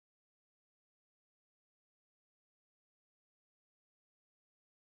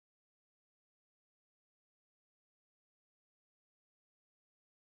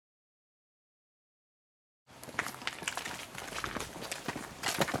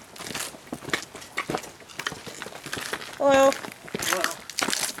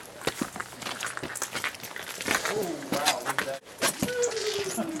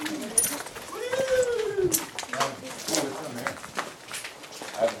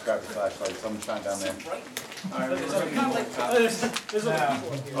grab your flashlight. Someone shine down there.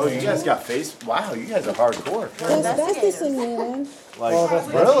 Oh, you guys got face? Wow, you guys are hardcore. Asbestos in here. Like,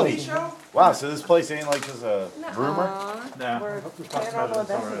 really? Wow, so this place ain't like just a rumor? No. We're paranormal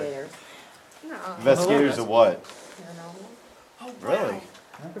investigators. Investigators of what? Really?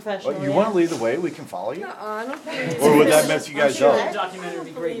 Professional. What, you want to lead the way? We can follow you? I don't think. Or would that mess you guys up? Documentary would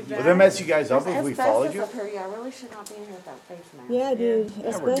be great. Would that mess you guys up if we followed you? Up here. Yeah, I really should not be in here without face mask. Yeah, dude.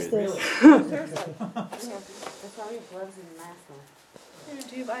 Yeah, we're good. Asbestos. Seriously. That's why we have gloves and mask on.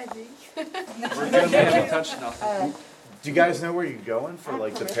 Do you have ID? We're good. We haven't touched nothing. Do you guys know where you're going for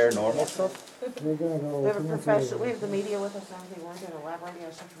like the paranormal stuff? We have a professional. We have the media with us now. We're doing a live radio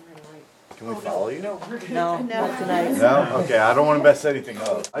show from here tonight. Can we follow you? No, not tonight. No? Okay, I don't want to mess anything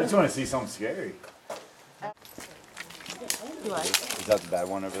up. I just want to see something scary. Is that the bad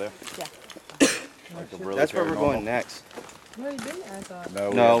one over there? Yeah. Like a really That's where we're paranormal? going next. No, you didn't, I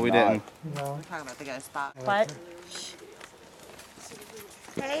thought. No, we have didn't. We're talking about the guy's spot. What?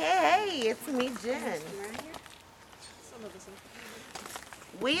 Hey, it's me, Jen.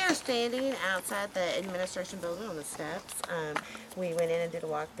 We are standing outside the administration building on the steps. We went in and did a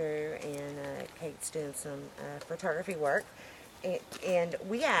walkthrough, and Kate's doing some photography work. And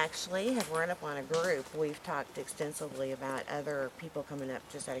we actually have run up on a group. We've talked extensively about other people coming up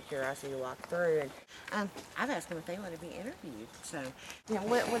just out of curiosity to walk through. And I've asked them if they want to be interviewed. So, you know,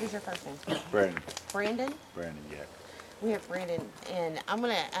 what is your first name? Brandon. Brandon? Brandon, yeah. We have Brandon, and I'm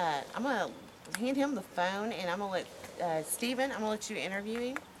gonna hand him the phone, and I'm gonna let Steven, I'm gonna let you interview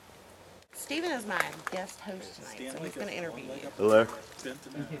him. Steven is my guest host tonight, so he's gonna interview you. Hello.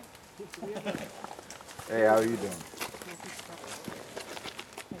 Hey, how are you doing?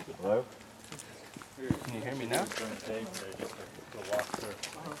 Hello? Can you hear me now?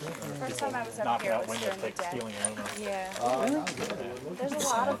 First time I was up here was during the day. Yeah. There's a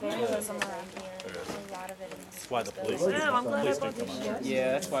lot of vandalism around here. A lot of it. That's why the police. Yeah, I'm glad I bought this shit.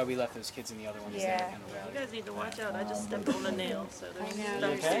 Yeah, that's why we left those kids and the other ones there. Yeah. Kind of rowdy. You guys need to watch out. I just stepped on a nail, so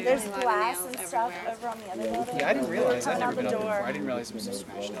there's There's glass and stuff over on the other building. Yeah, I didn't realize. I've Turn never out been the up before. door. I didn't realize it was so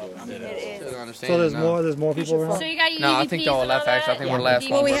smashed up. It is. So there's more people around? So you got your No, I EVPs think y'all and left all actually. I that? think we're the last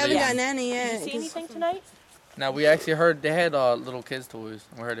Well, one. we haven't gotten any yet. Did you see anything tonight? Now we actually heard they had little kids toys.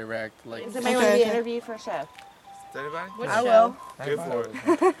 We heard they react like. Does anybody want to be interviewed for a show? Anybody? I will. Go for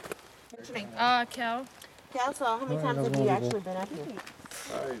it. What's your name? Cal. Council, how many times have you actually been up here?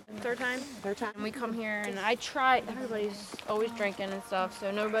 Third time. Third time? And we come here and I try, everybody's always drinking and stuff,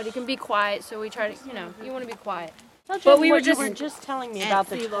 so nobody can be quiet, so we try to, you want to be quiet. But we were just telling me about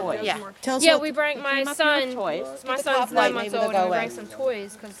the toys. Yeah. Tell us Yeah, what- we bring my came up here with son, toys. my the son's top 9 light, months maybe old, they'll and we go bring away. some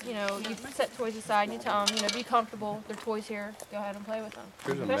toys, because, you set toys aside and you tell them, be comfortable, there are toys here, go ahead and play with them.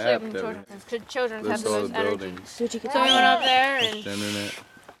 There's a Especially map when there. children, because children have Lists the all most the energy. buildings, So we went up there and, the internet.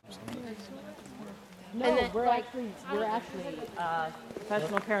 We're actually a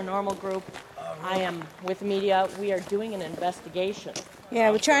professional paranormal group. I am with media. We are doing an investigation.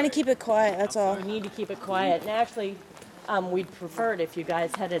 Yeah, we're trying to keep it quiet, that's all. We need to keep it quiet. And actually, we'd prefer it if you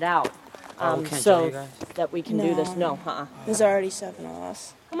guys headed out, we can't join so you guys? that we can do this. No, There's already 7 of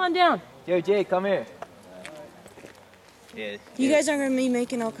us. Come on down. Yo, Jay, come here. Yeah. You guys aren't going to be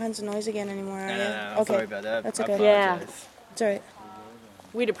making all kinds of noise again anymore, are you? I'm Okay. sorry about that. That's I okay. Yeah. apologize. It's alright.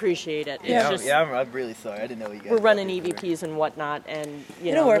 We'd appreciate it. Yeah. It's just, I'm really sorry. I didn't know you guys. we're running EVPs and whatnot, and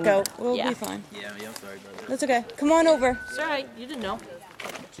It'll work out. We'll yeah. be fine. Yeah, I'm sorry about that. That's okay. Come on over. It's all right. You didn't know.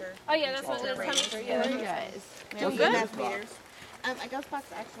 oh yeah, that's what it's coming through, yeah. You guys. Feel good? A ghost box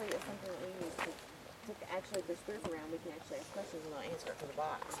actually is something that we use to actually, there's spirits around, we can actually ask questions and they'll answer it for the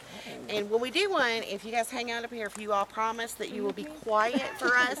box. And when we do one, if you guys hang out up here, if you all promise that you will be quiet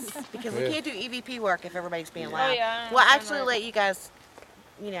for us, because we can't do EVP work if everybody's being loud. yeah, I We'll understand actually that. let you guys,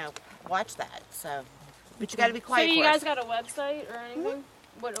 watch that. So, but you got to be So quiet you for guys us. got a website or anything?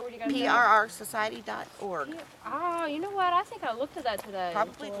 What do you guys PRRsociety.org. Oh, you know what? I think I looked at that today.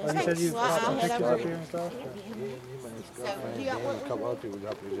 Probably. You said you Well, popped I'll some head pictures over up to- here and stuff? So, do you got one? A couple other people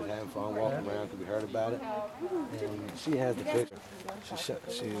got there just having fun, walking around because we heard about it. And she has the picture.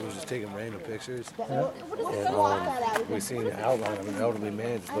 She was just taking random pictures. And we seen the outline of an elderly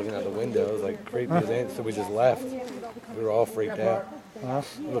man just looking out the windows, like creepy as anything. So we just left. We were all freaked out.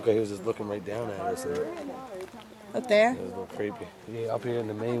 Look, he was just looking right down at us. And it Up there? was a little creepy. Yeah, up here in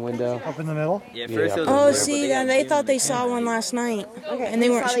the main window. Up in the middle? Yeah, Yeah. first it was Oh, weird, see, but then they thought they saw one last night. Okay, And they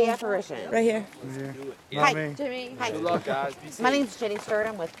you weren't saw the sure. apparition. Right here. Hi, me. Jimmy. Hi. Good luck, guys. Be safe. My name's Jenny Sturt.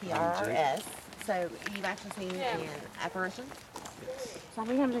 I'm with PRRS. So you've actually seen an apparition? So how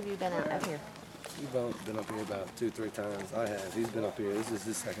many times have you been out up here? We've been up here about 2-3 times. I have. He's been up here. This is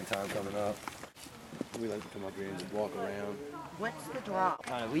his second time coming up. we like to come up here and just walk around. What's the draw?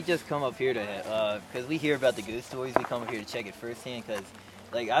 We just come up here to, because we hear about the goose stories, we come up here to check it firsthand, because,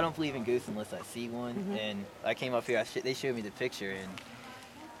 like, I don't believe in ghosts unless I see one, and I came up here, they showed me the picture, and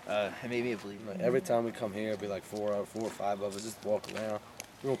it made me believe it. Every time we come here, it'll be like 4 or 5 of us just walk around.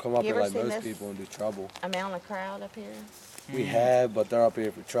 We don't come up You here ever like seen most this? people and do trouble. Amount of crowd up here? We have, but they're up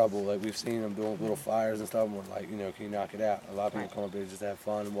here for trouble. Like, we've seen them doing little fires and stuff, and we're like, you know, can you knock it out? A lot of people come up here just to have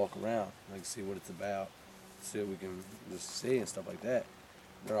fun and walk around, like, see what it's about, see what we can just see and stuff like that.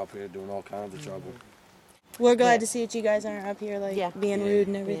 They're up here doing all kinds of trouble. We're glad to see that you guys aren't up here like being rude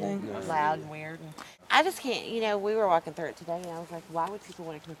and everything. Loud and weird. I just can't, you know, we were walking through it today and I was like, why would people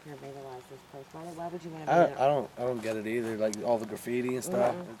want to come up here and vandalize this place? Why would you want to do that? I don't get it either. Like all the graffiti and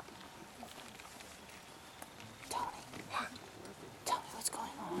stuff. Tell me what's going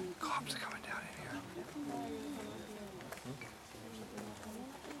on. Cops are coming down in here.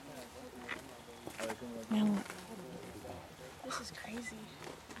 Now what? This is crazy.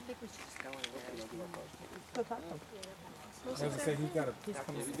 I think we should just go in there. As I said, he's got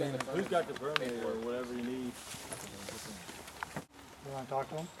the permit or whatever you need. You want to talk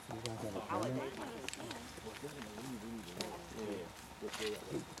to him?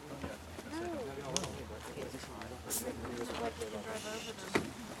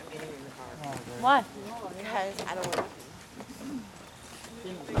 Why? Because I don't.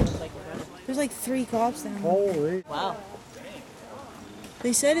 There's like 3 cops down there. Holy. Wow.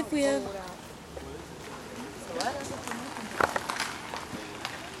 They said if we have...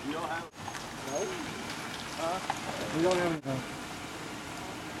 We don't have anything.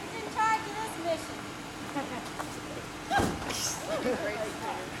 Who's in charge of this mission?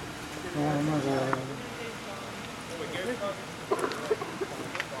 I'm not going to.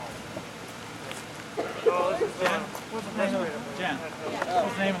 Jen,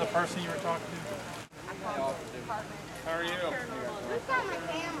 what's the name of the person you were talking to? How are you? Who's got my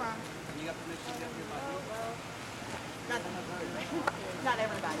camera? Not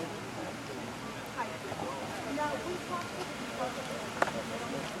everybody.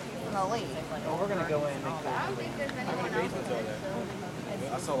 No, leave. Well, we're gonna go in. I don't think there's anyone else.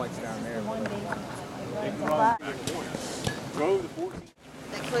 I saw lights down there.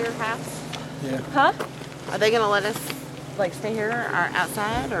 That clear house? Yeah. Huh? Are they gonna let us like stay here or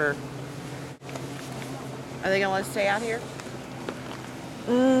outside, or are they gonna let us stay out here?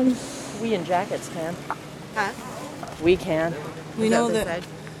 We in jackets can. Huh? We can. We Is know what they that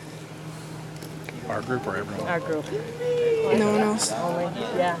said? Our group or everyone? Our group. no one else. Only.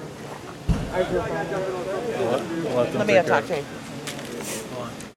 Yeah. Our group only. We'll let them Let me take go talk care to him.